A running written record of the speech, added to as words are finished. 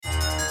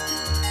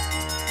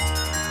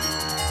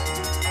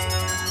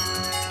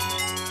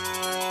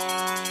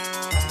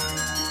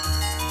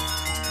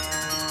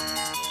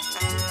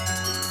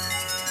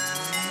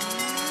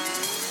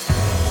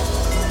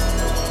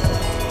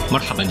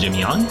مرحبا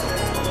جميعا.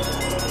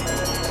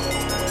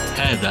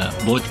 هذا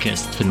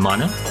بودكاست في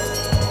المعنى،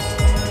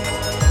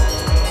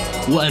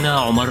 وأنا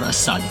عمر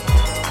السعدي.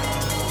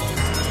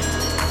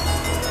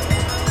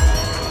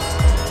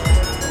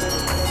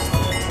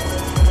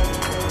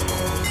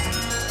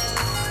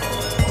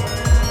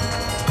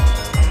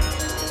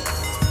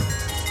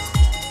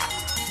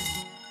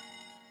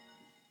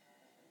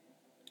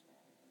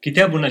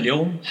 كتابنا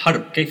اليوم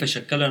حرب كيف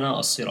شكلنا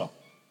الصراع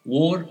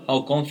War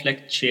How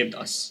Conflict Shaped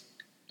Us،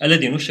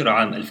 الذي نشر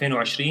عام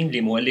 2020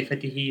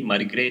 لمؤلفته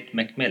مارغريت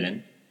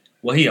ماكميلان،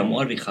 وهي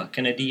مؤرخة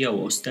كندية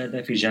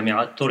وأستاذة في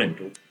جامعة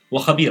تورنتو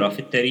وخبيرة في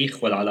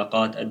التاريخ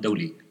والعلاقات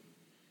الدولية،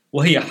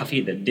 وهي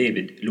حفيدة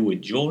ديفيد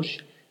لويد جورج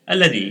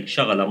الذي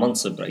شغل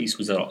منصب رئيس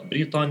وزراء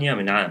بريطانيا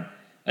من عام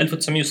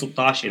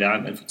 1916 إلى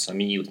عام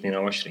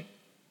 1922.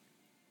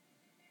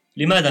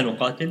 لماذا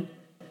نقاتل؟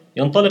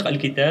 ينطلق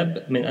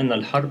الكتاب من أن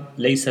الحرب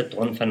ليست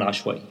عنفاً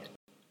عشوائيا،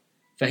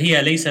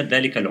 فهي ليست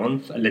ذلك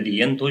العنف الذي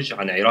ينتج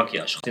عن عراك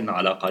أشخاص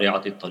على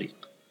قارعة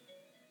الطريق،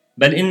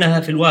 بل إنها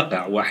في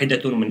الواقع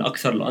واحدة من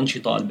أكثر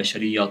الأنشطة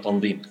البشرية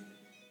تنظيما.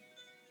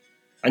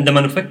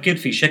 عندما نفكر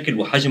في شكل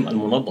وحجم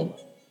المنظمة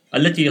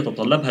التي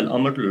يتطلبها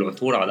الأمر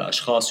للعثور على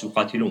أشخاص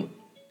يقاتلون،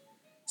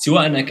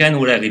 سواء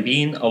كانوا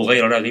راغبين أو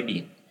غير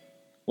راغبين،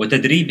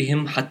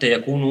 وتدريبهم حتى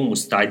يكونوا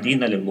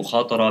مستعدين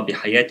للمخاطرة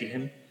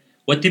بحياتهم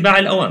واتباع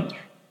الأوامر،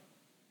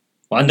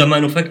 وعندما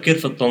نفكر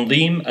في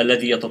التنظيم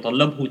الذي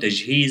يتطلبه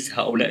تجهيز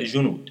هؤلاء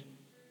الجنود،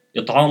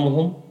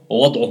 إطعامهم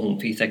ووضعهم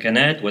في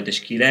ثكنات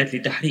وتشكيلات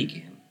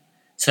لتحريكهم،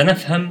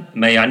 سنفهم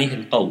ما يعنيه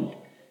القول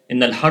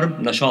إن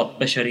الحرب نشاط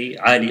بشري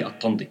عالي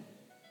التنظيم.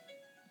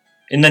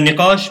 إن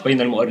النقاش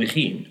بين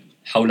المؤرخين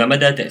حول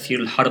مدى تأثير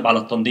الحرب على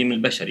التنظيم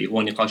البشري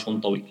هو نقاش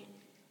طويل،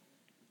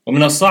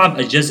 ومن الصعب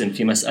الجزم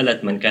في مسألة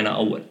من كان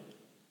أول.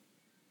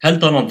 هل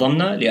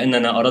تنظمنا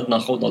لأننا أردنا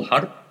خوض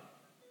الحرب؟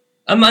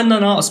 أم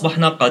أننا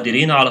أصبحنا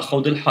قادرين على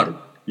خوض الحرب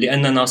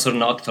لأننا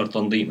صرنا أكثر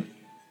تنظيما؟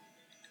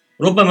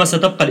 ربما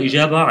ستبقى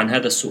الإجابة عن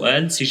هذا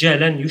السؤال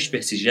سجالا يشبه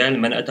سجال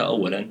من أتى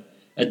أولا،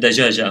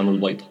 الدجاجة أم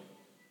البيضة.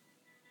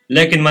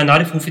 لكن ما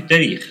نعرفه في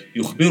التاريخ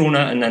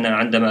يخبرنا أننا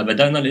عندما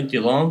بدأنا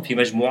الانتظام في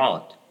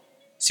مجموعات،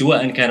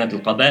 سواء كانت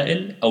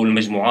القبائل أو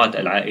المجموعات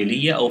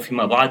العائلية أو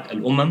فيما بعد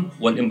الأمم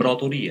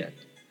والإمبراطوريات،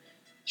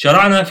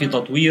 شرعنا في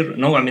تطوير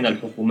نوع من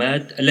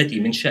الحكومات التي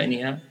من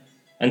شأنها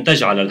أن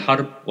تجعل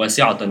الحرب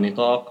واسعة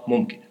النطاق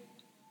ممكنة.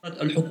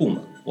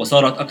 الحكومة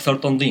وصارت أكثر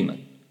تنظيما،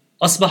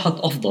 أصبحت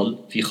أفضل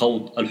في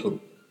خوض الحروب.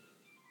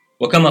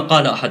 وكما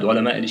قال أحد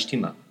علماء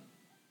الاجتماع: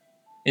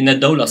 إن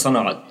الدولة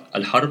صنعت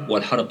الحرب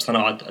والحرب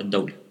صنعت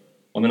الدولة،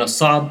 ومن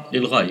الصعب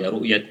للغاية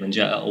رؤية من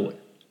جاء أول.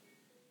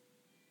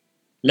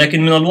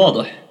 لكن من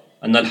الواضح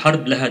أن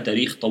الحرب لها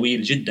تاريخ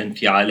طويل جدا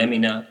في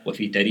عالمنا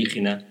وفي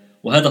تاريخنا،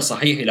 وهذا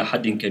صحيح إلى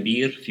حد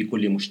كبير في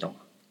كل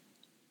مجتمع.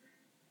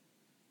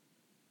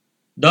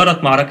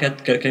 دارت معركة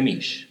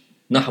كركميش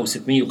نحو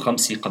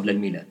 605 قبل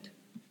الميلاد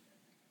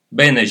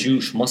بين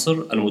جيوش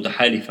مصر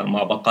المتحالفة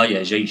مع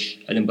بقايا جيش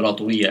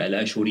الإمبراطورية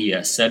الآشورية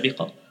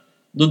السابقة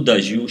ضد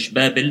جيوش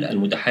بابل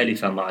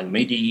المتحالفة مع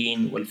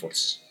الميديين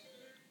والفرس.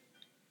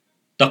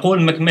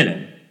 تقول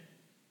ماكميلان: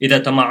 إذا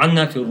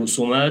تمعنا في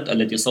الرسومات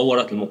التي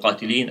صورت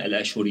المقاتلين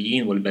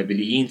الآشوريين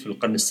والبابليين في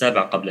القرن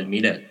السابع قبل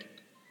الميلاد،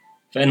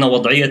 فإن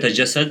وضعية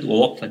الجسد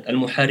ووقفة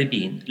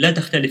المحاربين لا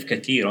تختلف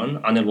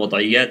كثيرا عن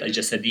الوضعيات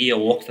الجسدية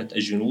ووقفة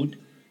الجنود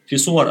في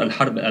صور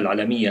الحرب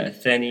العالمية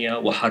الثانية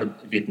وحرب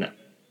فيتنام.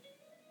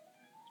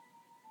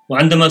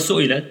 وعندما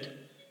سئلت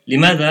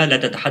لماذا لا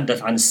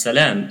تتحدث عن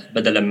السلام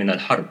بدلا من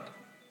الحرب،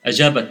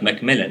 أجابت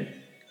ماكميلان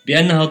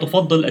بأنها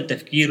تفضل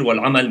التفكير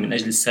والعمل من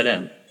أجل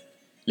السلام،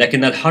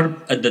 لكن الحرب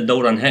أدت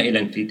دورا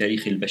هائلا في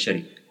تاريخ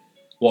البشرية،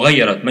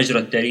 وغيرت مجرى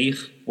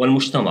التاريخ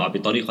والمجتمع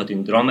بطريقة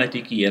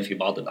دراماتيكية في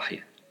بعض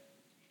الأحيان.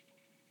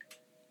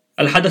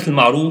 الحدث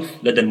المعروف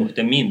لدى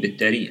المهتمين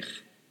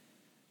بالتاريخ،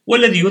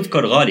 والذي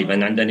يذكر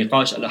غالبا عند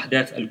نقاش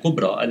الأحداث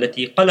الكبرى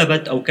التي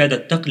قلبت أو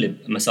كادت تقلب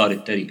مسار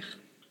التاريخ،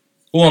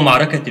 هو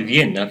معركة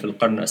فيينا في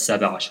القرن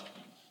السابع عشر.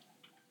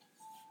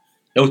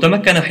 لو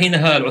تمكن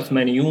حينها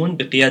العثمانيون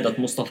بقيادة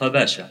مصطفى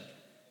باشا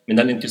من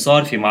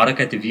الانتصار في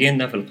معركة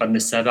فيينا في القرن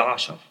السابع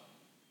عشر،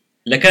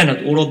 لكانت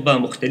أوروبا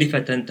مختلفة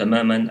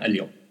تماما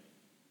اليوم.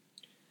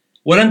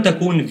 ولن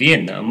تكون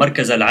فيينا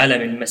مركز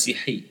العالم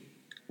المسيحي،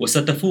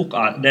 وستفوق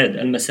أعداد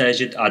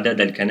المساجد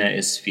أعداد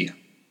الكنائس فيها.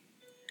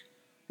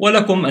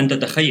 ولكم أن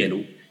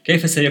تتخيلوا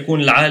كيف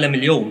سيكون العالم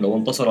اليوم لو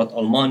انتصرت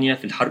ألمانيا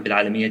في الحرب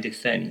العالمية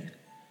الثانية،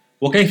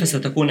 وكيف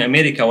ستكون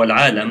أمريكا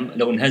والعالم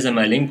لو انهزم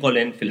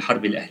لينكولن في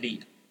الحرب الأهلية،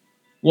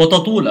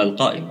 وتطول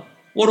القائمة،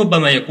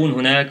 وربما يكون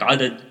هناك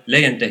عدد لا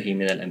ينتهي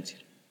من الأمثلة.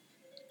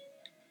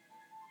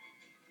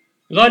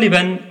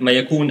 غالبا ما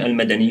يكون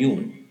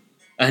المدنيون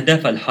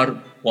أهداف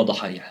الحرب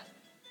وضحاياها،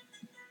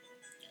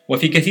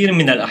 وفي كثير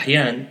من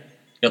الأحيان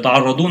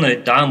يتعرضون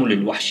للتعامل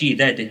الوحشي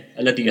ذاته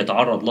الذي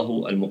يتعرض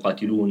له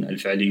المقاتلون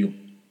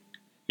الفعليون.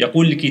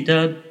 يقول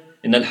الكتاب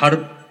إن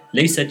الحرب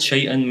ليست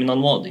شيئا من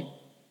الماضي،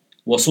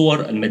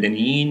 وصور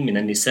المدنيين من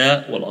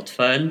النساء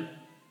والأطفال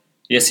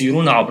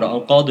يسيرون عبر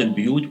أنقاض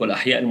البيوت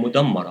والأحياء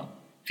المدمرة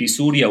في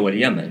سوريا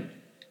واليمن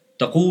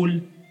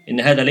تقول إن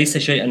هذا ليس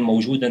شيئا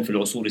موجودا في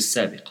العصور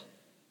السابقة.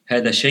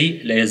 هذا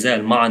شيء لا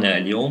يزال معنا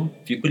اليوم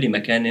في كل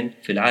مكان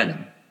في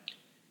العالم.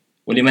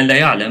 ولمن لا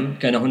يعلم،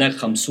 كان هناك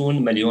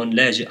 50 مليون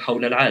لاجئ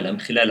حول العالم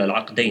خلال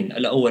العقدين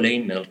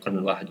الأولين من القرن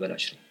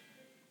 21.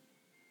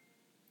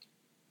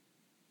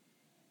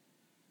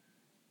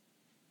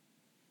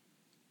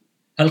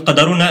 هل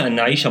قدرنا أن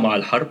نعيش مع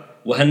الحرب؟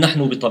 وهل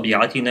نحن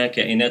بطبيعتنا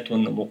كائنات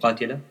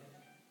مقاتلة؟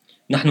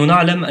 نحن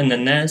نعلم أن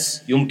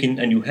الناس يمكن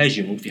أن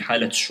يهاجموا في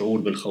حالة الشعور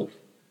بالخوف،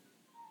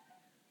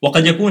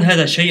 وقد يكون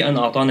هذا شيئا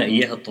أعطانا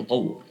إياه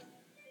التطور.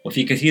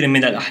 وفي كثير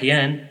من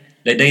الأحيان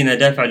لدينا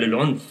دافع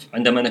للعنف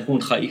عندما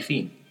نكون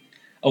خائفين،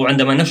 أو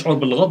عندما نشعر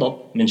بالغضب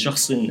من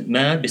شخص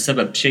ما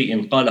بسبب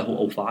شيء قاله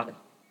أو فعله.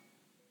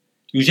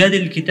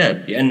 يجادل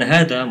الكتاب بأن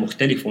هذا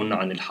مختلف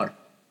عن الحرب،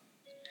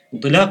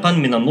 انطلاقا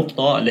من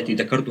النقطة التي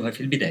ذكرتها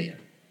في البداية،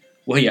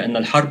 وهي أن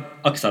الحرب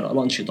أكثر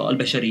الأنشطة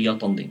البشرية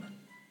تنظيما.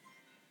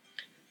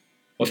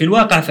 وفي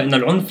الواقع فإن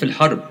العنف في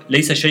الحرب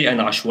ليس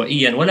شيئا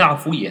عشوائيا ولا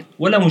عفويا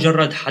ولا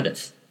مجرد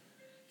حدث،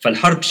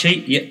 فالحرب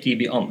شيء يأتي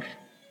بأمر.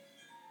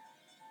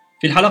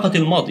 في الحلقة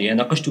الماضية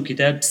ناقشت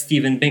كتاب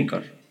ستيفن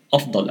بينكر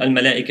أفضل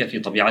الملائكة في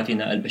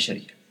طبيعتنا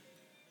البشرية،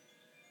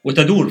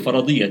 وتدور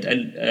فرضية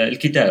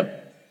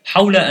الكتاب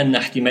حول أن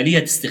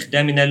احتمالية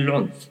استخدامنا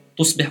للعنف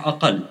تصبح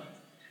أقل،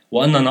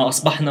 وأننا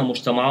أصبحنا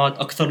مجتمعات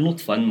أكثر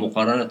لطفاً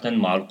مقارنة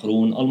مع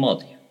القرون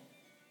الماضية.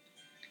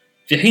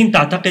 في حين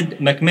تعتقد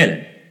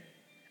ماكميلان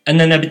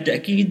أننا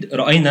بالتأكيد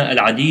رأينا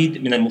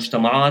العديد من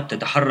المجتمعات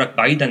تتحرك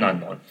بعيداً عن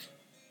العنف،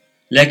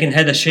 لكن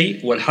هذا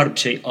الشيء والحرب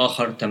شيء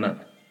آخر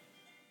تماماً.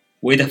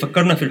 وإذا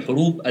فكرنا في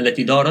الحروب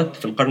التي دارت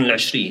في القرن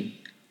العشرين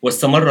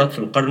واستمرت في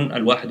القرن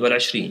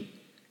 21،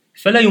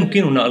 فلا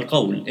يمكننا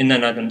القول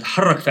إننا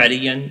نتحرك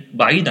فعلياً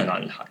بعيداً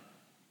عن الحرب.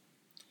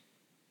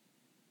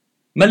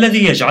 ما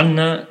الذي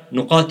يجعلنا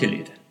نقاتل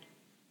إذن؟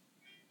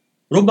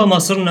 ربما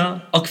صرنا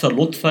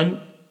أكثر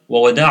لطفاً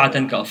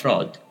ووداعة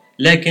كأفراد،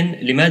 لكن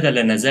لماذا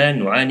لا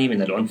نزال نعاني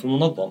من العنف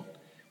المنظم؟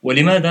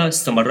 ولماذا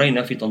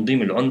استمرينا في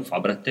تنظيم العنف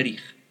عبر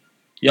التاريخ؟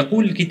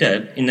 يقول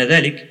الكتاب إن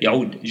ذلك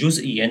يعود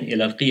جزئياً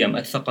إلى القيم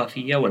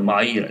الثقافية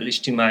والمعايير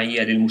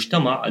الاجتماعية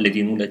للمجتمع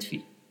الذي نولد فيه،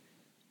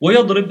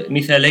 ويضرب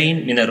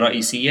مثالين من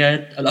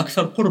الرئيسيات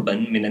الأكثر قرباً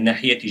من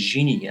الناحية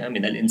الجينية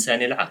من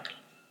الإنسان العاقل.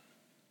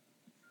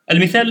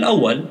 المثال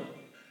الأول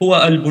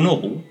هو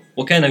البونوبو،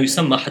 وكان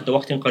يسمى حتى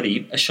وقت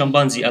قريب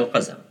الشمبانزي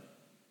القزم.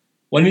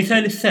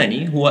 والمثال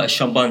الثاني هو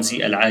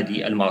الشمبانزي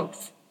العادي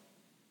المعروف،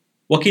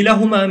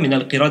 وكلاهما من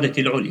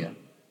القردة العليا،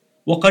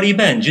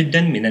 وقريبان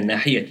جدا من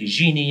الناحية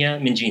الجينية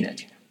من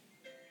جيناتنا.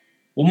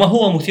 وما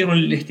هو مثير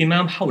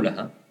للاهتمام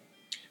حولها،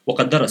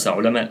 وقد درس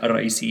علماء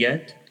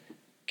الرئيسيات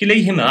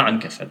كليهما عن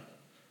كثب،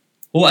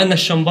 هو أن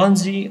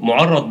الشمبانزي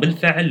معرض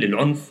بالفعل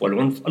للعنف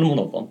والعنف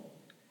المنظم،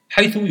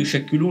 حيث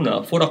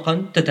يشكلون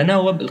فرقا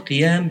تتناوب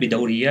القيام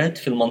بدوريات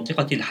في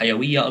المنطقة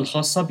الحيوية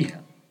الخاصة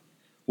بها،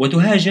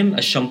 وتهاجم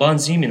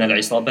الشمبانزي من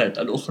العصابات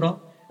الأخرى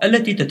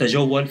التي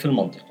تتجول في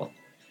المنطقة،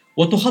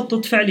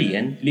 وتخطط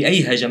فعليا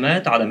لأي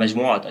هجمات على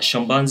مجموعة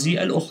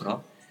الشمبانزي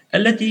الأخرى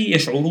التي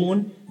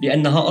يشعرون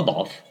بأنها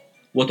أضعف،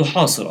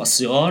 وتحاصر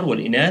الصغار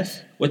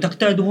والإناث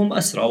وتقتادهم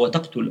أسرى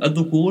وتقتل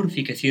الذكور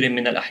في كثير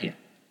من الأحيان.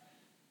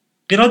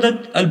 قردة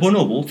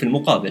البونوبو في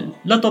المقابل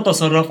لا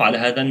تتصرف على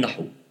هذا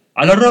النحو،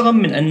 على الرغم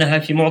من أنها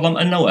في معظم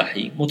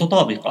النواحي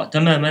متطابقة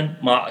تماما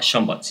مع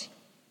الشمبانزي.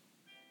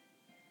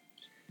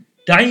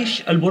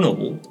 تعيش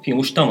البونوبو في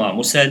مجتمع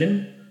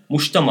مسالم،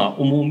 مجتمع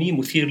أمومي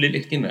مثير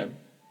للاهتمام،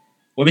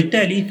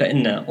 وبالتالي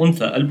فإن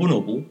أنثى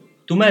البونوبو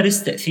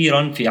تمارس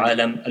تأثيرا في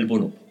عالم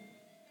البونوبو،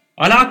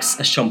 على عكس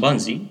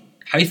الشمبانزي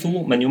حيث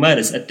من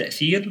يمارس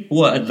التأثير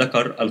هو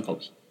الذكر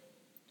القوي.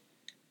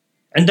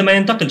 عندما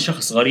ينتقل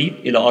شخص غريب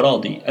إلى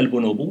أراضي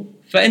البونوبو،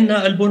 فإن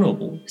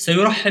البونوبو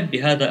سيرحب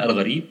بهذا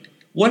الغريب،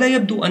 ولا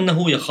يبدو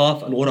أنه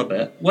يخاف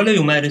الغرباء ولا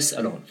يمارس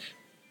العنف.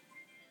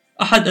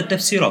 أحد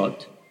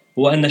التفسيرات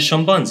هو أن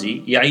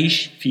الشمبانزي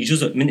يعيش في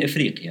جزء من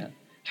إفريقيا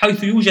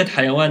حيث يوجد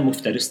حيوان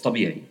مفترس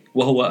طبيعي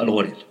وهو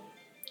الغوريل،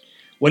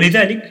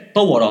 ولذلك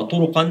طور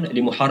طرقا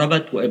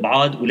لمحاربة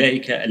وإبعاد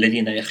أولئك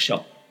الذين يخشون.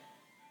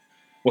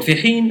 وفي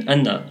حين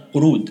أن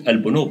قرود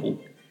البونوبو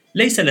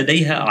ليس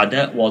لديها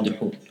أعداء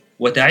واضحون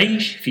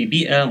وتعيش في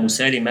بيئة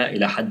مسالمة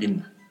إلى حد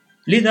ما،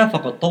 لذا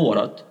فقد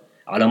طورت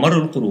على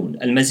مر القرون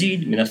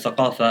المزيد من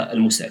الثقافة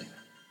المسالمة.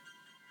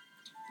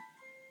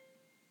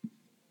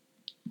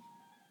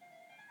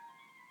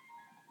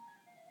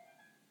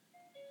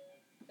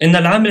 إن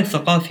العامل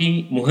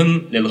الثقافي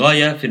مهم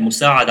للغاية في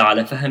المساعدة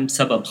على فهم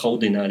سبب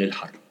خوضنا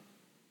للحرب،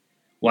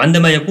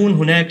 وعندما يكون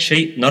هناك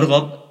شيء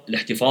نرغب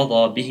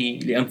الاحتفاظ به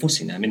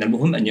لأنفسنا، من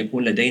المهم أن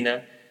يكون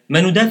لدينا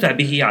ما ندافع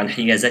به عن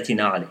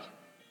حيازتنا عليه،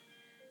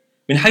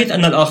 من حيث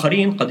أن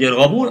الآخرين قد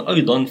يرغبون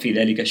أيضا في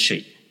ذلك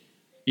الشيء.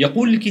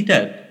 يقول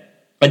الكتاب: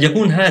 قد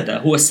يكون هذا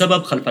هو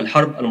السبب خلف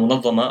الحرب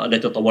المنظمة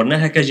التي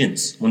طورناها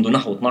كجنس منذ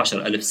نحو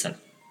 12,000 سنة.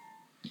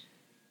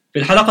 في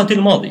الحلقة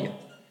الماضية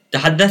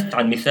تحدثت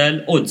عن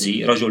مثال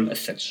أودزي رجل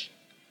الثلج،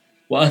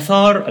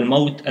 وآثار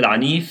الموت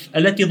العنيف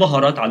التي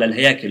ظهرت على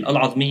الهياكل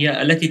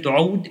العظمية التي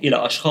تعود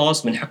إلى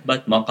أشخاص من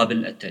حقبة ما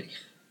قبل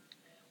التاريخ.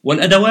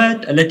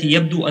 والأدوات التي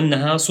يبدو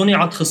أنها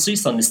صنعت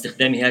خصيصا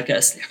لاستخدامها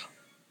كأسلحة.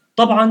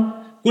 طبعا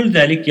كل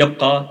ذلك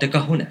يبقى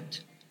تكهنات،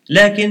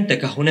 لكن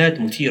تكهنات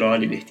مثيرة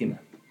للاهتمام.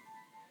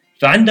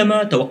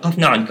 فعندما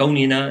توقفنا عن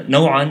كوننا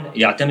نوعا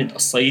يعتمد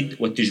الصيد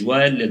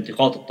والتجوال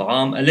لالتقاط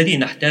الطعام الذي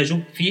نحتاجه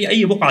في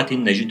أي بقعة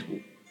نجده،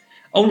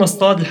 أو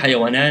نصطاد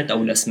الحيوانات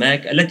أو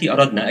الأسماك التي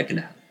أردنا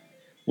أكلها،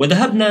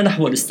 وذهبنا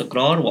نحو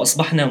الاستقرار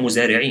وأصبحنا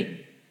مزارعين،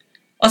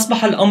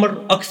 أصبح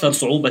الأمر أكثر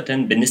صعوبة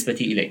بالنسبة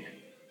إلينا.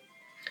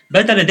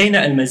 بات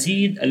لدينا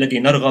المزيد الذي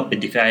نرغب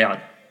بالدفاع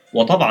عنه،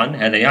 وطبعا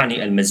هذا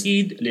يعني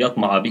المزيد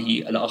ليطمع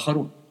به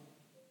الآخرون.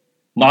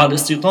 مع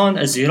الاستيطان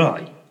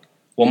الزراعي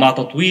ومع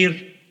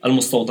تطوير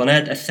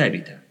المستوطنات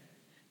الثابتة،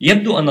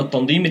 يبدو أن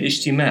التنظيم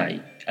الاجتماعي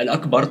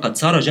الأكبر قد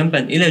سار جنبا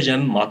إلى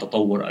جنب مع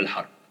تطور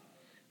الحرب،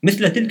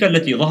 مثل تلك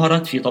التي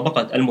ظهرت في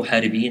طبقة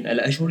المحاربين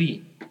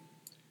الأشوريين.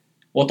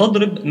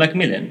 وتضرب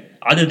ماكميلان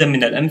عددا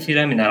من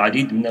الأمثلة من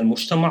العديد من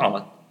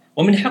المجتمعات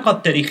ومن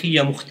حقب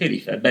تاريخية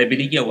مختلفة،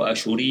 بابلية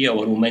وأشورية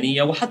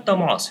ورومانية وحتى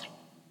معاصرة،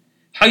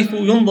 حيث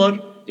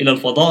ينظر إلى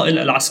الفضائل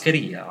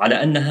العسكرية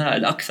على أنها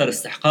الأكثر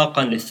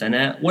استحقاقا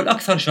للثناء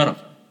والأكثر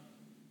شرفا.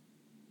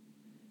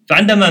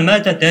 فعندما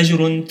مات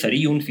تاجر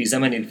ثري في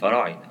زمن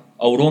الفراعنة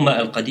أو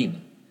روما القديمة،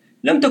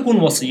 لم تكن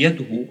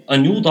وصيته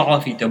أن يوضع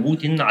في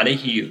تابوت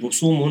عليه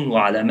رسوم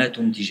وعلامات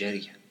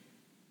تجارية،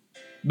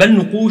 بل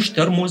نقوش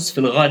ترمز في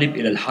الغالب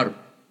إلى الحرب.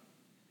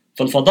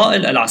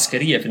 فالفضائل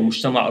العسكرية في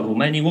المجتمع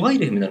الروماني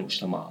وغيره من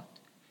المجتمعات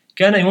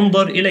كان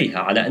ينظر إليها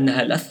على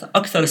أنها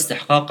الأكثر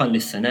استحقاقا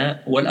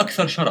للثناء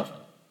والأكثر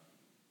شرفا.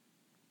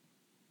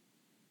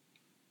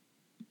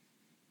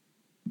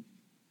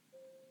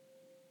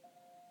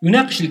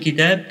 يناقش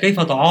الكتاب كيف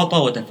تعاطى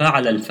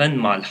وتفاعل الفن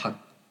مع الحرب،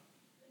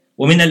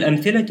 ومن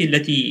الأمثلة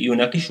التي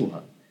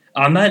يناقشها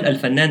أعمال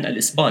الفنان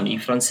الإسباني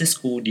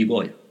فرانسيسكو دي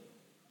غويا،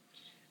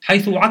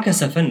 حيث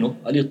عكس فنه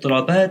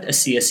الاضطرابات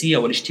السياسية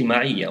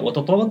والاجتماعية،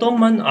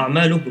 وتتضمن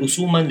أعماله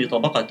رسوما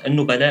لطبقة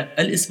النبلاء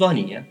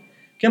الإسبانية،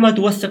 كما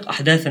توثق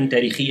أحداثا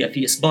تاريخية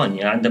في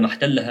إسبانيا عندما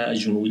احتلها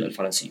الجنود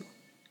الفرنسيون.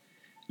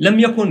 لم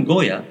يكن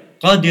غويا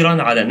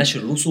قادرا على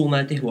نشر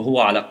رسوماته وهو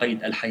على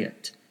قيد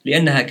الحياة،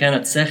 لأنها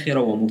كانت ساخرة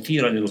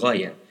ومثيرة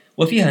للغاية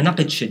وفيها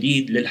نقد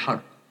شديد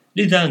للحرب،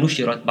 لذا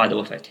نشرت بعد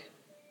وفاته.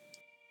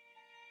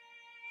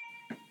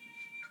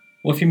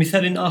 وفي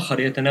مثال آخر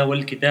يتناول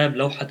الكتاب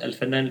لوحة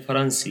الفنان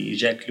الفرنسي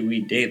جاك لوي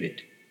ديفيد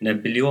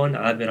نابليون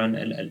عابرا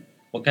الألب،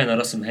 وكان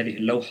رسم هذه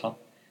اللوحة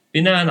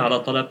بناء على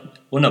طلب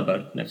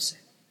بونابرت نفسه.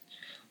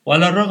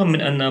 وعلى الرغم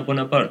من أن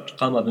بونابرت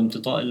قام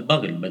بامتطاء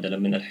البغل بدلا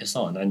من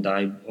الحصان عند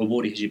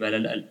عبوره جبال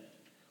الألب،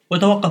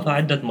 وتوقف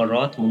عدة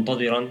مرات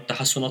منتظرا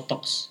تحسن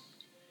الطقس،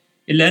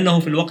 إلا أنه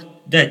في الوقت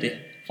ذاته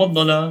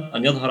فضل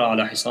أن يظهر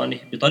على حصانه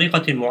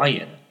بطريقة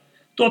معينة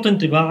تعطي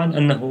انطباعا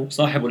أنه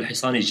صاحب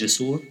الحصان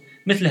الجسور،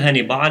 مثل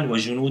هانيبال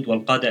والجنود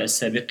والقادة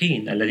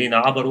السابقين الذين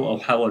عبروا أو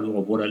حاولوا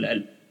عبور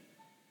الألب.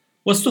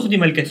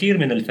 واستخدم الكثير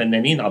من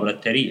الفنانين عبر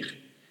التاريخ،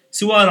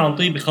 سواء عن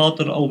طيب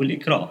خاطر أو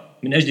بالإكراه،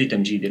 من أجل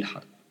تمجيد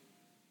الحرب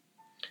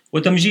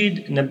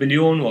وتمجيد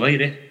نابليون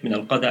وغيره من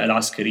القادة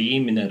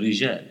العسكريين من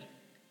الرجال،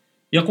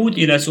 يقود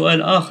إلى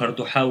سؤال آخر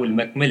تحاول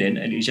ماكميلان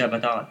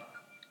الإجابة عنه.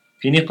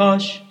 في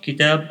نقاش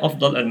كتاب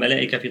أفضل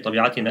الملائكة في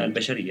طبيعتنا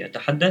البشرية،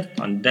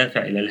 تحدثت عن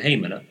الدافع إلى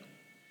الهيمنة،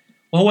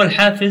 وهو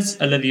الحافز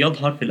الذي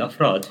يظهر في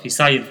الأفراد في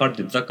سعي الفرد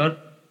الذكر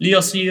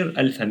ليصير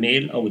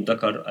الفميل أو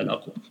الذكر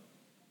الأقوى،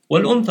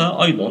 والأنثى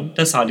أيضا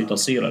تسعى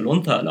لتصير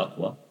الأنثى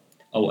الأقوى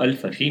أو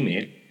ألفا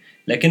فيميل.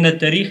 لكن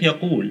التاريخ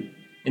يقول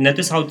إن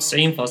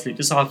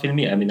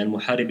 99.9% من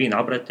المحاربين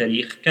عبر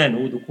التاريخ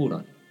كانوا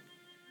ذكورا.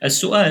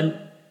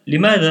 السؤال: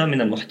 لماذا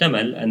من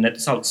المحتمل أن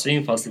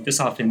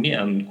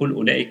 99.9% من كل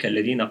أولئك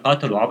الذين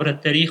قاتلوا عبر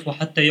التاريخ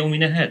وحتى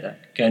يومنا هذا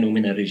كانوا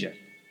من الرجال؟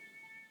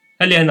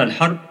 هل لأن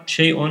الحرب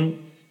شيء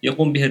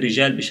يقوم به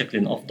الرجال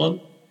بشكل أفضل؟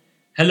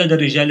 هل لدى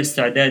الرجال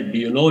استعداد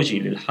بيولوجي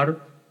للحرب؟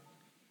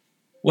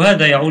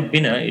 وهذا يعود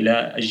بنا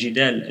إلى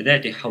الجدال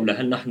ذاته حول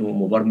هل نحن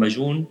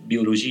مبرمجون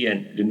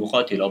بيولوجيا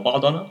لنقاتل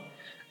بعضنا،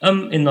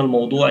 أم إن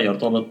الموضوع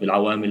يرتبط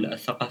بالعوامل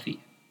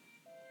الثقافية.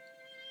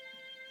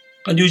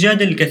 قد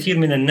يجادل الكثير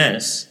من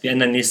الناس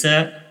بأن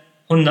النساء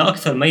هن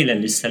أكثر ميلا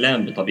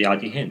للسلام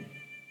بطبيعتهن،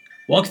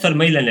 وأكثر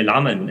ميلا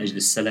للعمل من أجل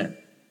السلام،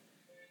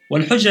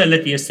 والحجة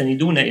التي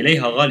يستندون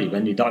إليها غالبا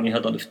لدعم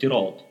هذا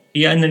الافتراض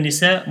هي أن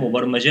النساء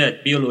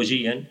مبرمجات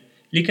بيولوجيا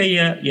لكي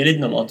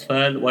يلدن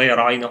الأطفال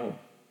ويرعينهم.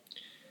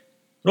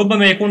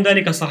 ربما يكون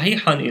ذلك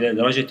صحيحا إلى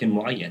درجة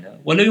معينة،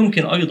 ولا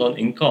يمكن أيضا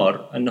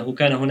إنكار أنه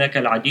كان هناك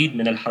العديد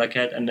من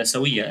الحركات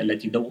النسوية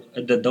التي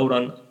أدت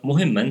دورا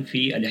مهما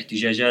في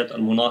الاحتجاجات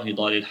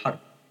المناهضة للحرب.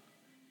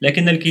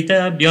 لكن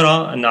الكتاب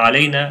يرى أن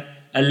علينا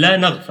ألا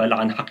نغفل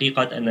عن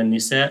حقيقة أن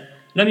النساء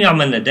لم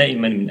يعملن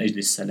دائما من أجل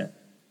السلام،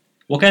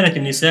 وكانت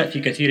النساء في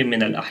كثير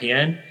من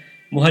الأحيان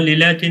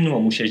مهللات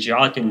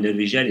ومشجعات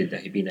للرجال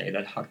الذاهبين إلى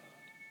الحرب.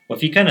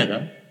 وفي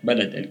كندا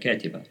بلد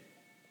الكاتبة،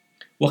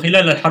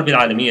 وخلال الحرب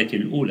العالمية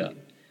الأولى،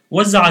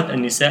 وزعت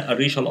النساء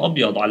الريش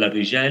الأبيض على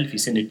الرجال في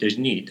سن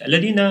التجنيد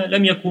الذين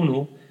لم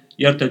يكونوا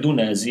يرتدون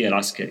الزي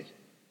العسكري،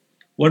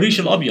 والريش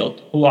الأبيض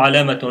هو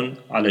علامة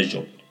على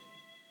الجبن.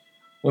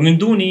 ومن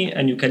دون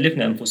أن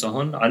يكلفن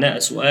أنفسهن عناء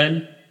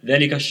سؤال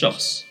ذلك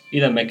الشخص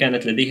إذا ما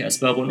كانت لديه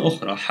أسباب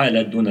أخرى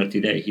حالت دون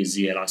ارتدائه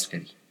الزي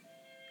العسكري.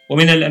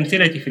 ومن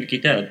الأمثلة في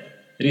الكتاب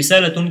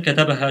رسالة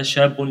كتبها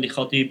شاب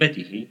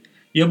لخطيبته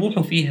يبوح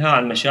فيها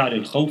عن مشاعر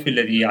الخوف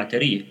الذي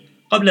يعتريه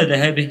قبل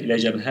ذهابه إلى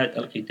جبهات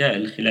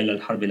القتال خلال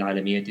الحرب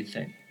العالمية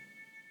الثانية،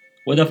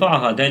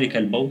 ودفعها ذلك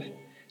البوح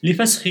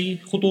لفسخ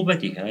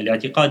خطوبتها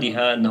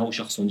لاعتقادها أنه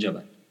شخص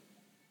جبل.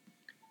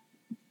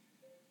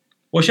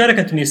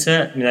 وشاركت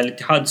النساء من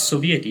الاتحاد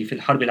السوفيتي في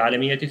الحرب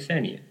العالمية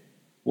الثانية،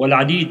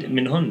 والعديد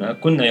منهن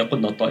كن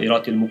يقودن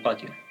الطائرات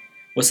المقاتلة،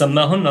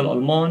 وسماهن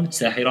الألمان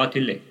ساحرات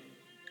الليل،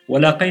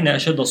 ولاقين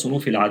أشد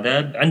صنوف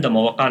العذاب عندما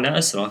وقعن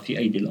أسرى في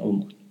أيدي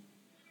الألمان.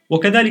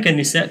 وكذلك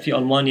النساء في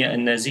ألمانيا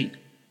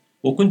النازية.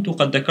 وكنت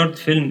قد ذكرت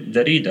فيلم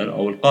ذا ريدر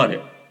أو القارئ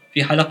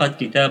في حلقة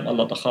كتاب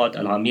اللطخات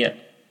العمياء،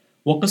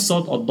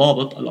 وقصة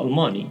الضابط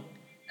الألماني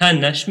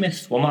هانا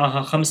شميث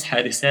ومعها 5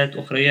 حارسات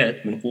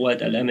أخريات من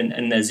قوات الأمن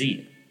النازية،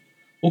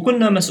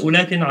 وكنا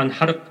مسؤولات عن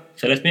حرق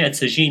 300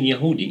 سجين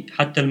يهودي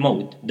حتى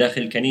الموت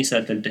داخل كنيسة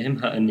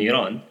تلتهمها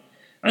النيران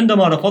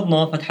عندما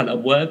رفضنا فتح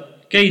الأبواب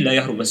كي لا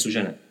يهرب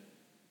السجناء.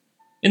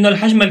 إن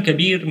الحجم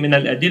الكبير من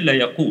الأدلة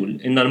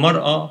يقول إن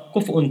المرأة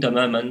كفء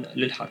تماما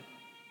للحرب.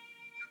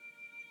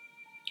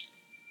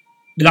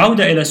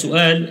 بالعودة إلى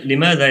سؤال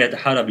لماذا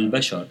يتحارب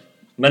البشر؟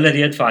 ما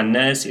الذي يدفع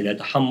الناس إلى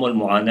تحمل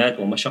معاناة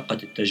ومشقة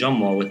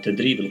التجمع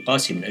والتدريب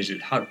القاسي من أجل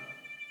الحرب؟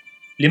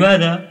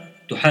 لماذا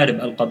تحارب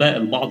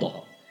القبائل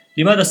بعضها؟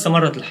 لماذا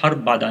استمرت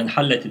الحرب بعد أن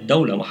حلت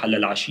الدولة محل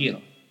العشيرة؟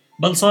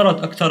 بل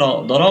صارت أكثر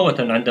ضراوة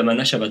عندما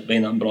نشبت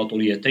بين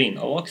إمبراطوريتين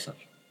أو أكثر.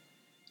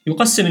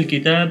 يقسم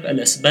الكتاب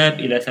الأسباب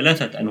إلى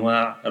 3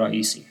 أنواع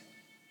رئيسية.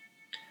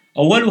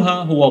 أولها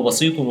هو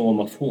بسيط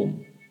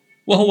ومفهوم،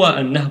 وهو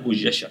النهب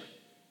الجشع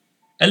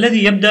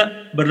الذي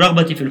يبدأ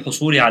بالرغبة في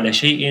الحصول على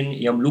شيء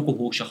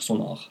يملكه شخص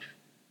آخر.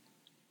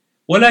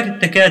 ولا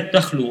تكاد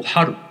تخلو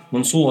حرب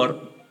من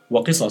صور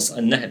وقصص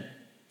النهب،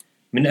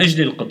 من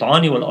أجل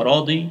القطعان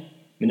والأراضي،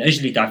 من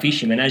أجل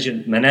تعفيش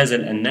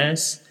منازل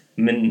الناس،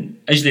 من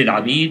أجل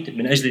العبيد،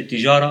 من أجل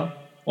التجارة،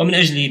 ومن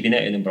أجل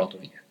بناء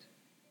الإمبراطوريات.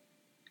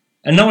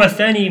 النوع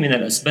الثاني من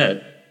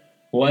الأسباب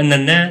هو أن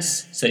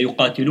الناس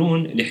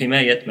سيقاتلون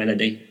لحماية ما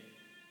لديهم.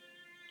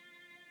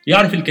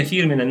 يعرف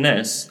الكثير من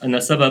الناس أن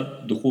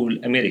سبب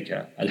دخول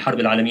أمريكا الحرب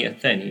العالمية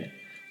الثانية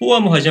هو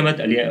مهاجمة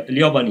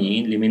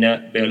اليابانيين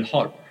لميناء بيرل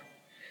هاربر،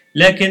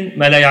 لكن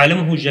ما لا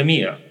يعلمه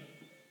الجميع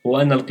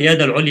هو أن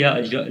القيادة العليا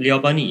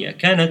اليابانية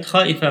كانت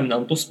خائفة من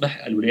أن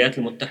تصبح الولايات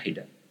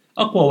المتحدة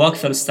أقوى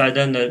وأكثر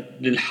استعدادا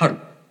للحرب،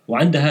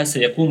 وعندها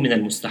سيكون من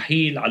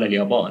المستحيل على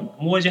اليابان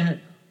مواجهتها.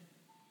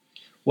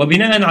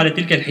 وبناء على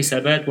تلك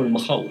الحسابات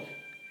والمخاوف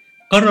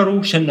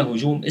قرروا شن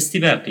هجوم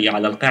استباقي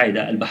على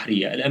القاعدة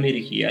البحرية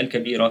الأمريكية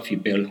الكبيرة في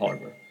بيرل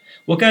هاربر،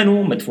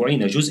 وكانوا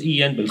مدفوعين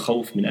جزئيا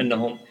بالخوف من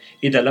أنهم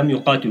إذا لم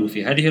يقاتلوا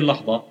في هذه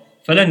اللحظة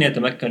فلن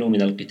يتمكنوا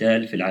من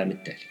القتال في العام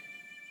التالي.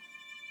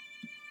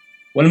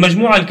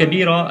 والمجموعة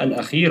الكبيرة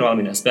الأخيرة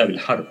من أسباب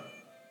الحرب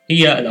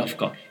هي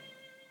الأفكار.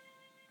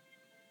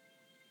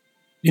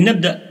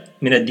 لنبدأ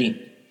من الدين.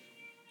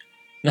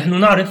 نحن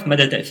نعرف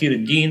مدى تأثير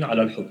الدين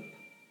على الحروب،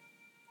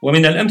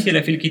 ومن الأمثلة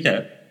في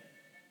الكتاب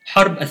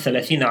حرب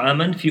 30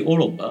 عاما في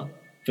أوروبا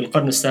في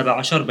القرن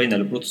 17 بين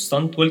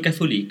البروتستانت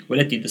والكاثوليك،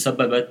 والتي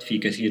تسببت في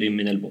كثير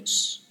من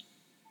البؤس.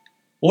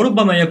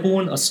 وربما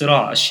يكون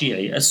الصراع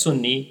الشيعي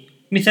السني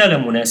مثالا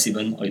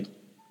مناسبا أيضا.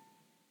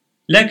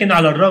 لكن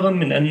على الرغم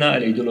من أن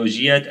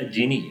الأيديولوجيات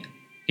الدينية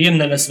هي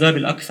من الأسباب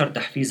الأكثر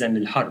تحفيزا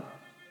للحرب،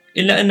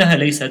 إلا أنها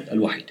ليست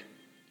الوحيدة.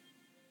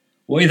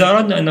 وإذا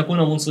أردنا أن نكون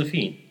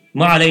منصفين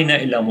ما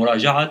علينا إلا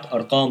مراجعة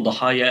أرقام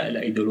ضحايا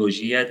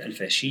الأيديولوجيات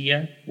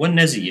الفاشية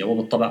والنازية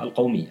وبالطبع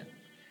القومية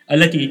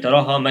التي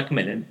تراها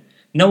ماكميلان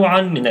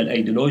نوعا من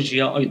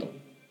الأيديولوجيا أيضا،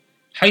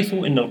 حيث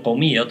إن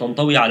القومية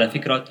تنطوي على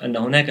فكرة أن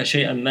هناك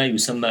شيئا ما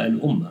يسمى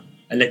الأمة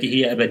التي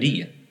هي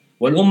أبدية،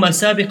 والأمة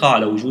سابقة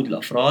على وجود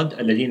الأفراد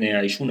الذين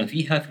يعيشون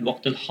فيها في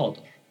الوقت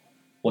الحاضر،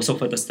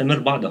 وسوف تستمر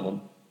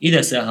بعدهم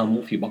إذا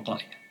ساهموا في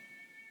بقائها.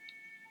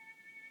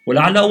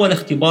 ولعل أول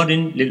اختبار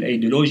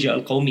للأيديولوجيا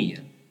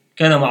القومية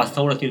كان مع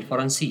الثورة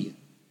الفرنسية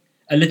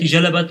التي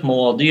جلبت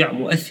مواضيع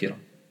مؤثرة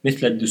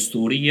مثل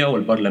الدستورية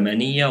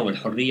والبرلمانية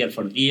والحرية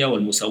الفردية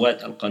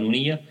والمساواة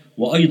القانونية،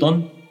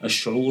 وأيضا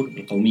الشعور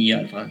بالقومية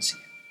الفرنسية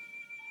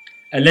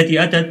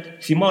التي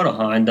أتت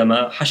ثمارها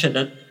عندما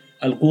حشدت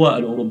القوى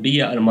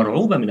الأوروبية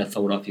المرعوبة من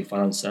الثورة في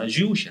فرنسا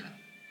جيوشها،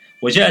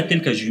 وجاءت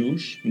تلك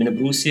الجيوش من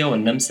بروسيا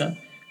والنمسا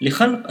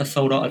لخنق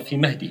الثورة في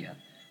مهدها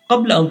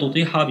قبل أن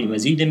تطيح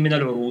بمزيد من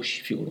العروش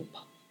في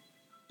أوروبا.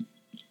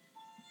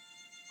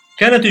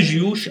 كانت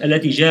الجيوش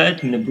التي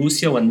جاءت من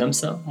بروسيا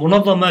والنمسا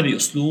منظمة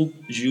بأسلوب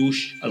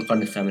جيوش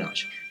القرن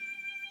ال18،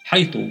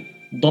 حيث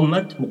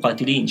ضمت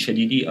مقاتلين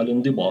شديدي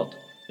الانضباط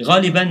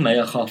غالبا ما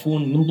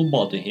يخافون من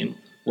ضباطهم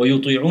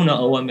ويطيعون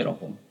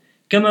أوامرهم،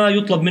 كما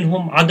يطلب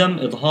منهم عدم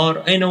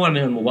إظهار أي نوع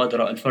من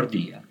المبادرة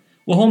الفردية،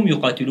 وهم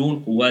يقاتلون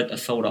قوات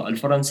الثورة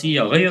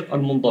الفرنسية غير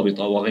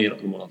المنضبطة وغير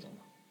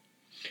المنظمة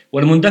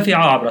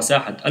والمندفعة عبر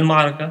ساحة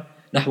المعركة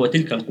نحو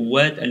تلك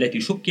القوات التي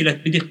شكلت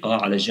بدقة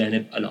على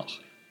الجانب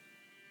الآخر.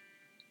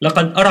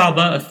 لقد أرعب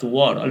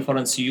الثوار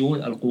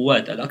الفرنسيون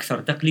القوات الأكثر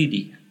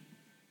تقليدية،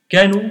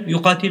 كانوا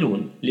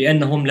يقاتلون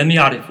لأنهم لم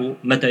يعرفوا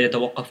متى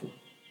يتوقفون،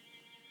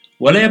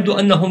 ولا يبدو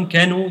أنهم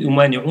كانوا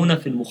يمانعون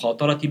في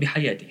المخاطرة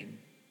بحياتهم،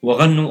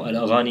 وغنوا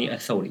الأغاني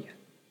الثورية.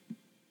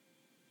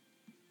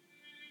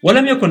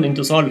 ولم يكن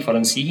انتصار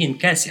الفرنسيين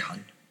كاسحا،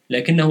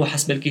 لكنه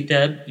حسب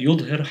الكتاب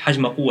يظهر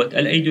حجم قوة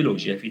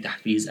الأيديولوجيا في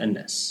تحفيز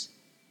الناس.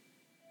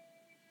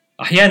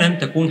 أحيانا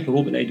تكون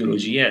حروب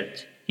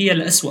الأيديولوجيات هي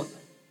الأسوأ،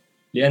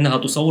 لأنها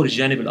تصور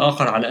الجانب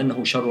الآخر على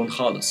أنه شر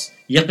خالص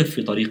يقف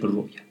في طريق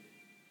الرؤية.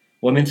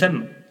 ومن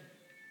ثم،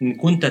 إن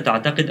كنت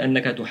تعتقد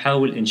أنك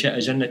تحاول إنشاء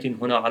جنة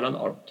هنا على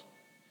الأرض،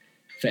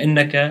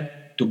 فإنك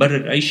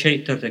تبرر أي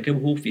شيء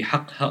ترتكبه في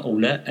حق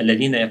هؤلاء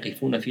الذين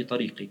يقفون في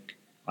طريقك،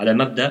 على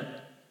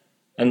مبدأ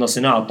أن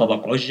صناعة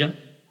طبق عجة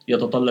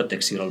يتطلب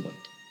تكسير البيض.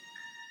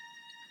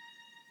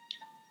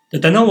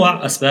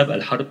 تتنوع أسباب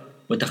الحرب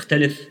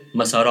وتختلف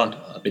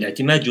مساراتها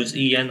بالاعتماد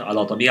جزئيا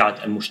على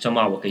طبيعة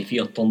المجتمع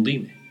وكيفية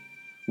تنظيمه،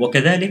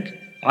 وكذلك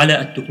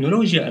على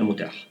التكنولوجيا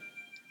المتاحة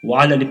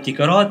وعلى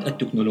الابتكارات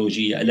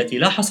التكنولوجية التي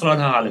لا حصر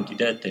لها على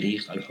امتداد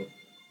تاريخ الحرب.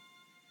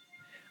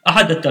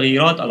 أحد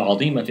التغييرات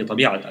العظيمة في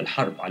طبيعة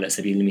الحرب على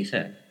سبيل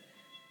المثال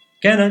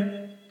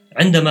كانت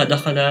عندما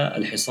دخل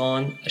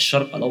الحصان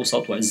الشرق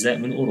الأوسط وأجزاء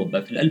من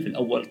أوروبا في الألف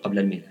الأول قبل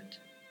الميلاد.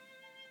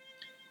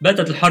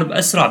 باتت الحرب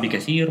أسرع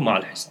بكثير مع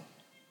الحصان،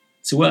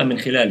 سواء من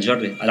خلال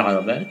جره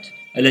العربات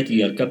التي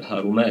يركبها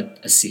رماة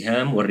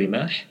السهام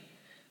والرماح،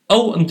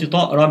 أو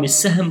امتطاء رامي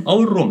السهم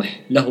أو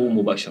الرمح له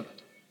مباشرة.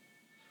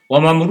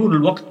 ومع مرور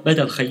الوقت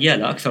بدا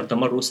الخيال أكثر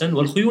تمرسا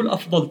والخيول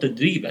أفضل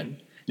تدريبا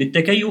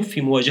للتكيف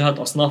في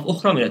مواجهة أصناف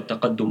أخرى من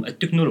التقدم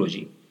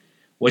التكنولوجي.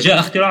 وجاء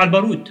اختراع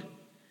البارود.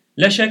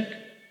 لا شك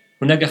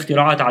هناك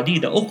اختراعات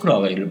عديدة أخرى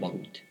غير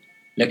البارود،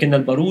 لكن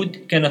البارود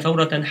كان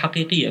ثورة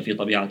حقيقية في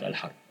طبيعة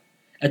الحرب.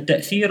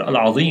 التأثير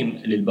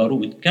العظيم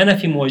للبارود كان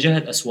في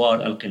مواجهة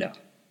أسوار القلاع،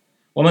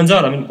 ومن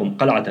زار منكم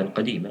قلعة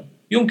قديمة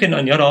يمكن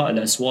أن يرى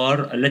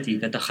الأسوار التي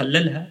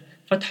تتخللها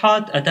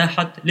فتحات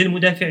أتاحت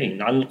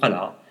للمدافعين عن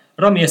القلعة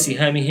رمي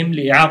سهامهم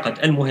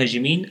لإعاقة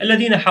المهاجمين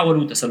الذين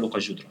حاولوا تسلق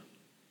الجدران.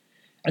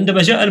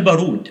 عندما جاء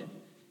البارود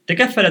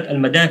تكفلت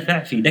المدافع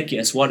في دك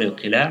أسوار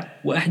القلاع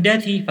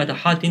وإحداث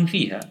فتحات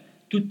فيها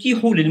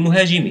تتيح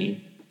للمهاجمين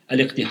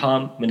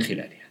الاقتحام من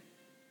خلالها.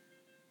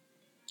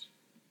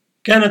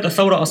 كانت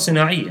الثورة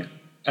الصناعية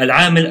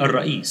العامل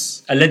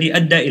الرئيس الذي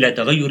أدى إلى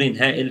تغير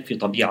هائل في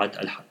طبيعة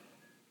الحرب.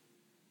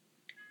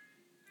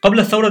 قبل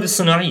الثورة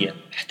الصناعية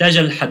احتاج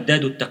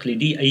الحداد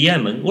التقليدي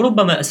أياما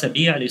وربما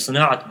أسابيع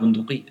لصناعة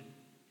بندقية،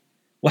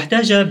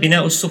 واحتاج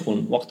بناء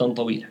السفن وقتا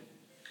طويلا،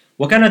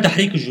 وكان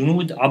تحريك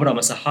الجنود عبر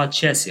مساحات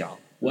شاسعة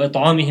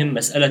وإطعامهم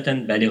مسألة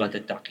بالغة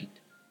التعقيد.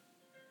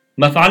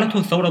 ما فعلته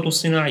الثورة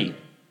الصناعية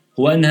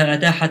هو أنها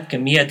أتاحت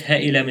كميات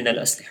هائلة من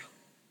الأسلحة،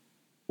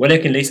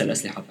 ولكن ليس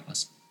الأسلحة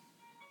فحسب،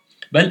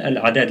 بل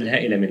الأعداد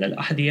الهائلة من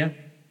الأحذية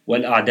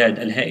والأعداد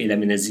الهائلة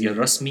من الزي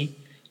الرسمي،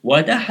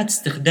 وأتاحت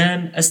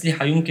استخدام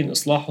أسلحة يمكن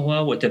إصلاحها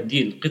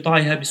وتبديل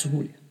قطعها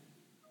بسهولة.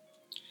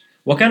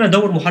 وكان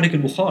دور محرك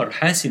البخار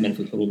حاسما في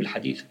الحروب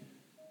الحديثة،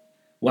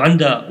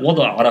 وعند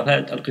وضع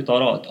عربات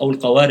القطارات أو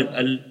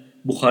القوارب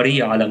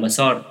البخارية على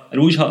مسار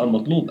الوجهة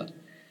المطلوبة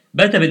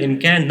بات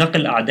بالإمكان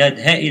نقل أعداد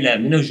هائلة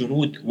من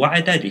الجنود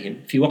وعتادهم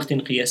في وقت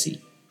قياسي.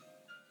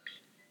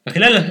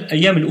 فخلال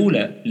الأيام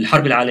الأولى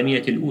للحرب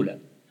العالمية الأولى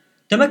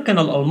تمكن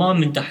الألمان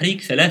من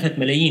تحريك 3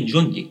 ملايين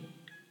جندي،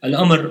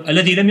 الأمر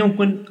الذي لم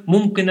يكن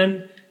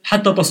ممكنا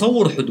حتى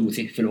تصور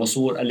حدوثه في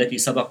العصور التي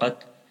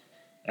سبقت،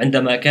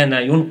 عندما كان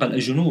ينقل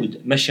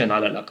الجنود مشيا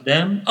على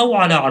الأقدام أو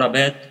على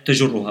عربات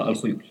تجرها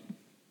الخيول.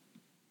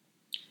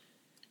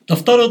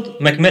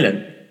 تفترض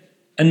ماكميلان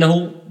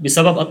أنه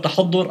بسبب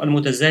التحضر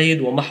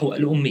المتزايد ومحو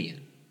الأمية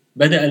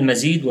بدأ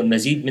المزيد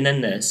والمزيد من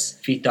الناس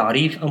في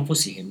تعريف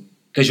أنفسهم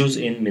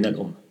كجزء من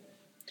الأمة،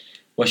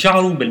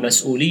 وشعروا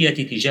بالمسؤولية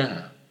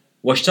تجاهها،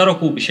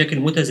 واشتركوا بشكل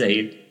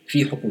متزايد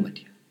في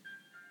حكومتها.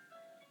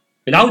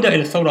 بالعودة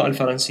إلى الثورة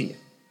الفرنسية،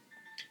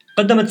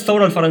 قدمت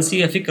الثورة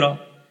الفرنسية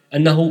فكرة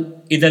أنه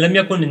إذا لم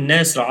يكن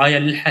الناس رعايا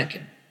للحاكم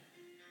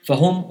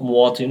فهم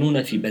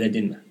مواطنون في بلد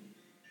ما،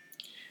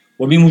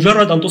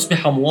 وبمجرد أن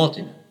تصبح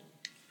مواطنا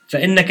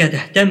فإنك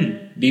تهتم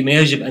بما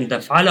يجب أن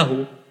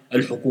تفعله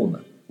الحكومة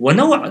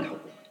ونوع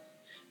الحكومة،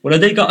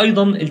 ولديك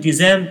أيضا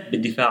التزام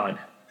بالدفاع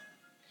عنها.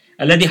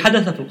 الذي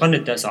حدث في القرن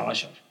التاسع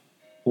عشر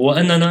هو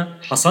أننا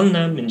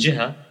حصلنا من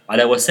جهة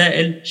على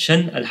وسائل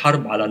شن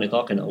الحرب على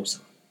نطاق أوسع،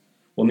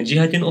 ومن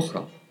جهة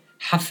أخرى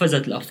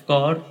حفزت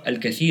الأفكار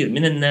الكثير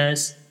من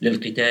الناس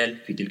للقتال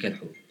في تلك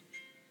الحروب.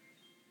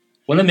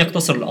 ولم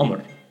يقتصر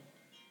الأمر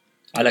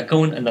على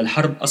كون أن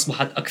الحرب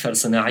أصبحت أكثر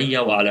صناعية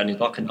وعلى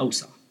نطاق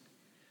أوسع،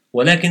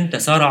 ولكن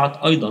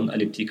تسارعت أيضا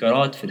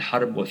الابتكارات في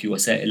الحرب وفي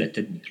وسائل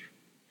التدمير.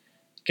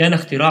 كان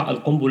اختراع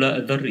القنبلة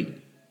الذرية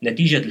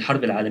نتيجة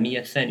الحرب العالمية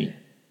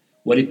الثانية،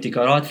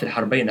 والابتكارات في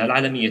الحربين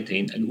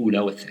العالميتين الأولى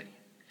والثانية.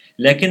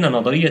 لكن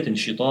نظرية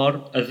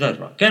انشطار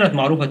الذرة كانت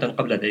معروفة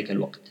قبل ذلك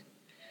الوقت،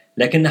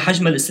 لكن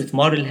حجم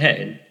الاستثمار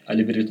الهائل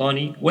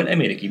البريطاني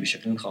والأمريكي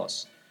بشكل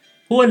خاص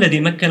هو الذي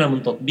مكن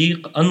من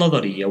تطبيق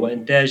النظرية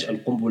وإنتاج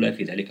القنبلة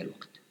في ذلك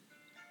الوقت،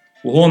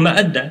 وهو ما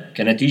أدى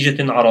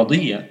كنتيجة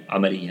عرضية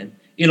عمليا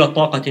إلى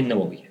الطاقة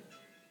النووية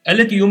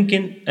التي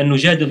يمكن أن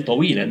نجادل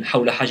طويلا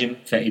حول حجم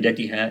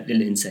فائدتها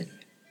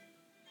للإنسانية.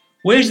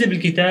 ويجذب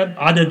الكتاب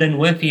عددا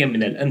وافيا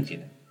من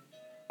الأمثلة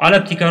على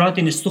ابتكارات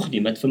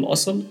استخدمت في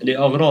الأصل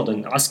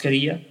لأغراض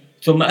عسكرية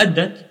ثم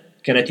أدت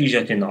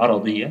كنتيجة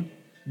عرضية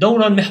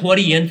دورا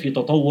محوريا في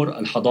تطور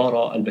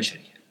الحضارة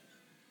البشرية.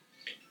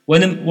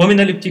 ومن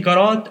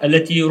الابتكارات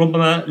التي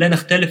ربما لا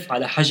نختلف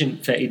على حجم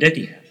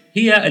فائدتها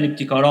هي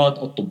الابتكارات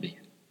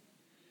الطبية،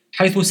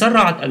 حيث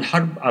سرعت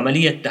الحرب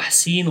عملية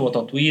تحسين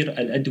وتطوير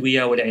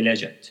الأدوية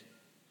والعلاجات،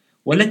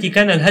 والتي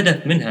كان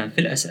الهدف منها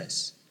في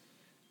الأساس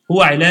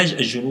هو علاج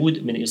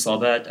الجنود من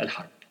إصابات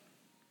الحرب.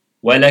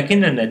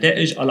 ولكن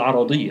النتائج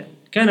العرضية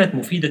كانت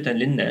مفيدة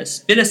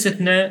للناس بلا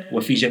استثناء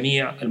وفي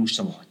جميع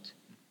المجتمعات.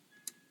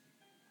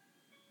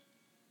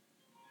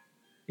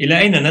 إلى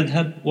أين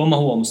نذهب وما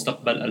هو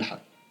مستقبل الحرب؟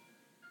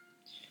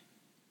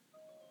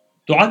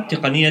 تعد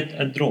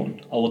تقنية الدرون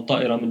أو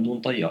الطائرة من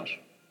دون طيار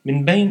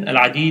من بين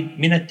العديد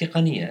من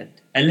التقنيات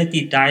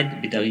التي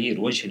تعد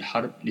بتغيير وجه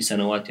الحرب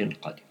لسنوات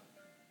قادمة.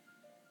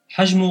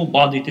 حجم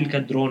بعض تلك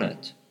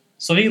الدرونات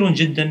صغير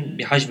جدا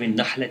بحجم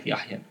النحلة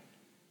أحيانا،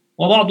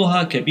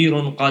 وبعضها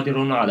كبير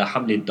قادر على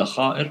حمل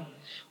الذخائر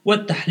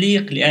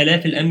والتحليق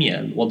لآلاف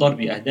الأميال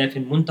وضرب أهداف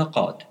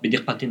منتقاة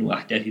بدقة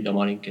وأحداث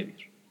دمار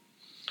كبير،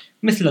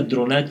 مثل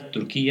الدرونات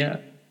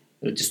التركية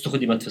التي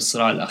استخدمت في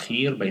الصراع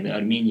الأخير بين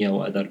أرمينيا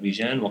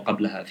وأذربيجان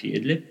وقبلها في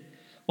إدلب.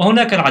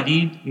 وهناك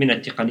العديد من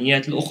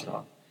التقنيات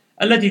الأخرى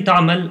التي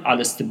تعمل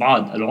على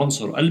استبعاد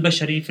العنصر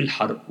البشري في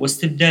الحرب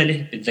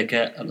واستبداله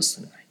بالذكاء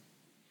الاصطناعي.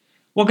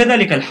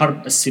 وكذلك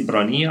الحرب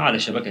السيبرانية على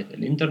شبكة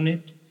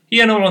الإنترنت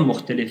هي نوع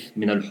مختلف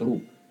من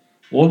الحروب،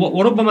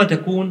 وربما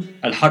تكون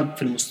الحرب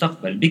في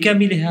المستقبل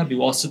بكاملها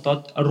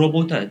بواسطة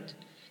الروبوتات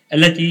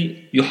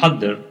التي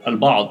يحذر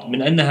البعض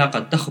من أنها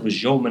قد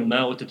تخرج يوما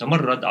ما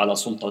وتتمرد على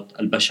سلطة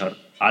البشر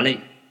عليه،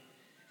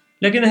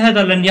 لكن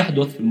هذا لن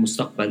يحدث في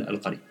المستقبل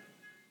القريب.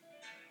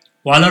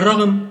 وعلى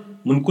الرغم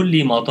من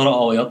كل ما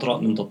طرأ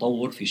ويطرأ من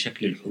تطور في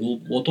شكل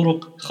الحروب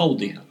وطرق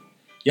خوضها،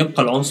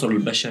 يبقى العنصر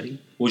البشري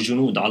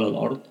والجنود على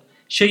الأرض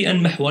شيئا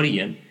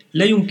محوريا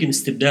لا يمكن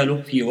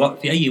استبداله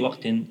في أي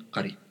وقت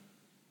قريب.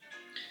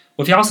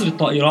 وفي عصر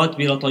الطائرات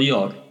بلا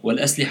طيار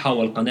والأسلحة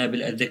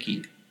والقنابل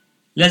الذكية،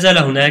 لا زال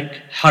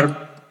هناك حرب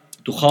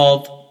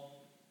تخاض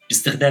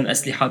باستخدام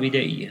أسلحة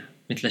بدائية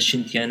مثل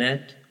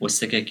الشنتيانات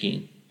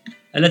والسكاكين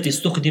التي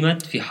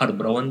استخدمت في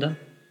حرب رواندا،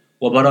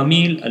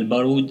 وبراميل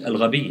البارود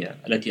الغبية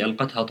التي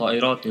ألقتها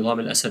طائرات نظام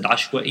الأسد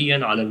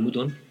عشوائيا على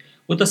المدن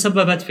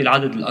وتسببت في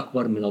العدد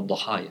الأكبر من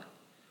الضحايا،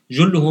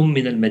 جلهم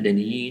من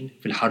المدنيين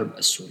في الحرب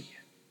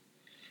السورية.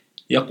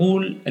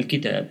 يقول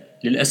الكتاب: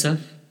 للأسف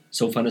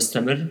سوف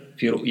نستمر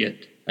في رؤية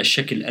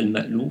الشكل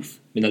المألوف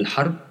من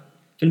الحرب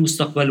في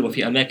المستقبل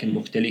وفي أماكن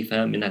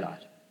مختلفة من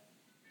العالم.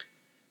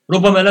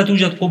 ربما لا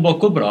توجد قوة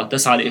كبرى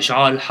تسعى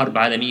لإشعال حرب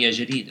عالمية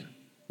جديدة،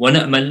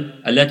 ونأمل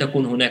ألا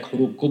تكون هناك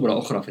حروب كبرى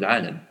أخرى في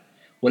العالم،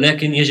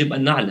 ولكن يجب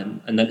أن نعلم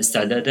أن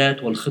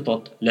الاستعدادات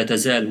والخطط لا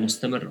تزال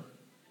مستمرة.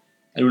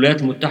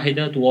 الولايات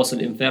المتحدة تواصل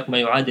إنفاق ما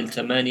يعادل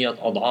 8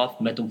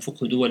 أضعاف ما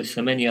تنفقه دول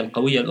الثمانية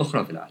القوية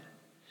الأخرى في العالم،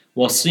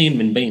 والصين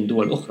من بين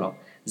دول أخرى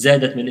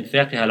زادت من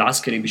إنفاقها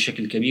العسكري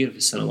بشكل كبير في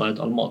السنوات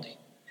الماضية.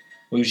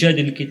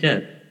 ويجادل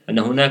الكتاب أن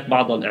هناك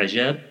بعض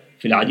الإعجاب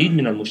في العديد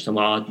من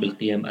المجتمعات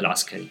بالقيم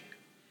العسكرية،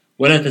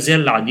 ولا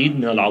تزال العديد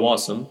من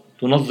العواصم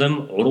تنظم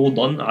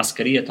عروضا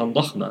عسكرية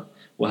ضخمة،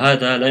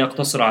 وهذا لا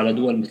يقتصر على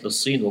دول مثل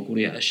الصين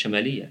وكوريا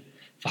الشمالية.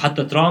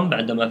 فحتى ترامب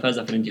عندما فاز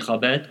في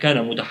الانتخابات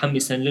كان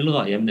متحمسا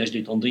للغاية من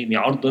أجل تنظيم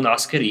عرض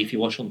عسكري في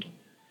واشنطن.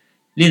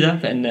 لذا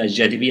فإن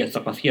الجاذبية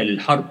الثقافية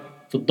للحرب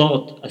في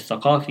الضغط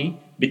الثقافي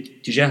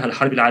باتجاه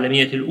الحرب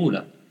العالمية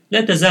الأولى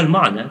لا تزال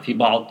معنا في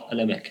بعض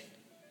الأماكن.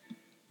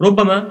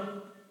 ربما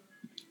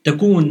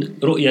تكون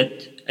رؤية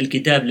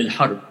الكتاب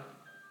للحرب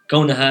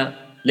كونها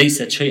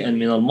ليست شيئا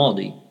من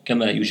الماضي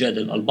كما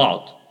يجادل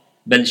البعض،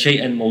 بل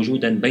شيئا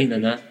موجودا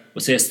بيننا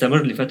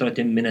وسيستمر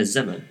لفترة من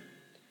الزمن،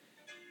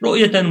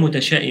 رؤية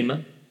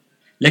متشائمة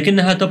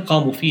لكنها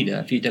تبقى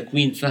مفيدة في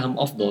تكوين فهم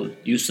أفضل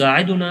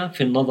يساعدنا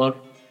في النظر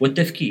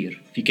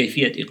والتفكير في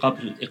كيفية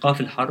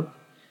إيقاف الحرب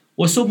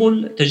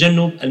وسبل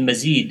تجنب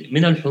المزيد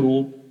من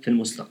الحروب في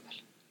المستقبل.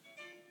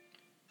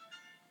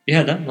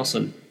 بهذا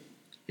نصل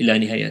إلى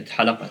نهاية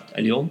حلقة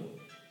اليوم.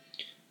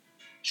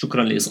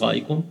 شكرا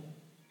لإصغائكم.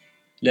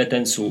 لا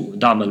تنسوا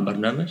دعم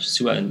البرنامج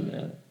سواء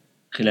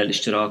خلال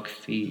الاشتراك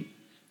في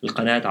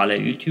القناة على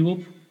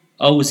يوتيوب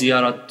أو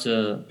زيارة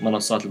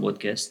منصات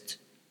البودكاست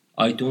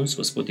آيتونز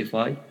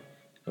وسبوتيفاي،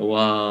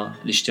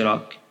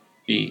 والاشتراك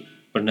في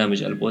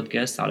برنامج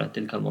البودكاست على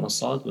تلك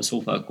المنصات،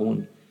 وسوف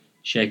أكون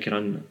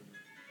شاكرا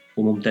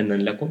وممتنا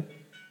لكم.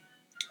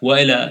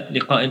 وإلى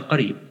لقاء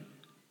قريب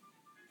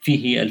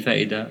فيه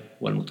الفائدة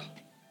والمتعة.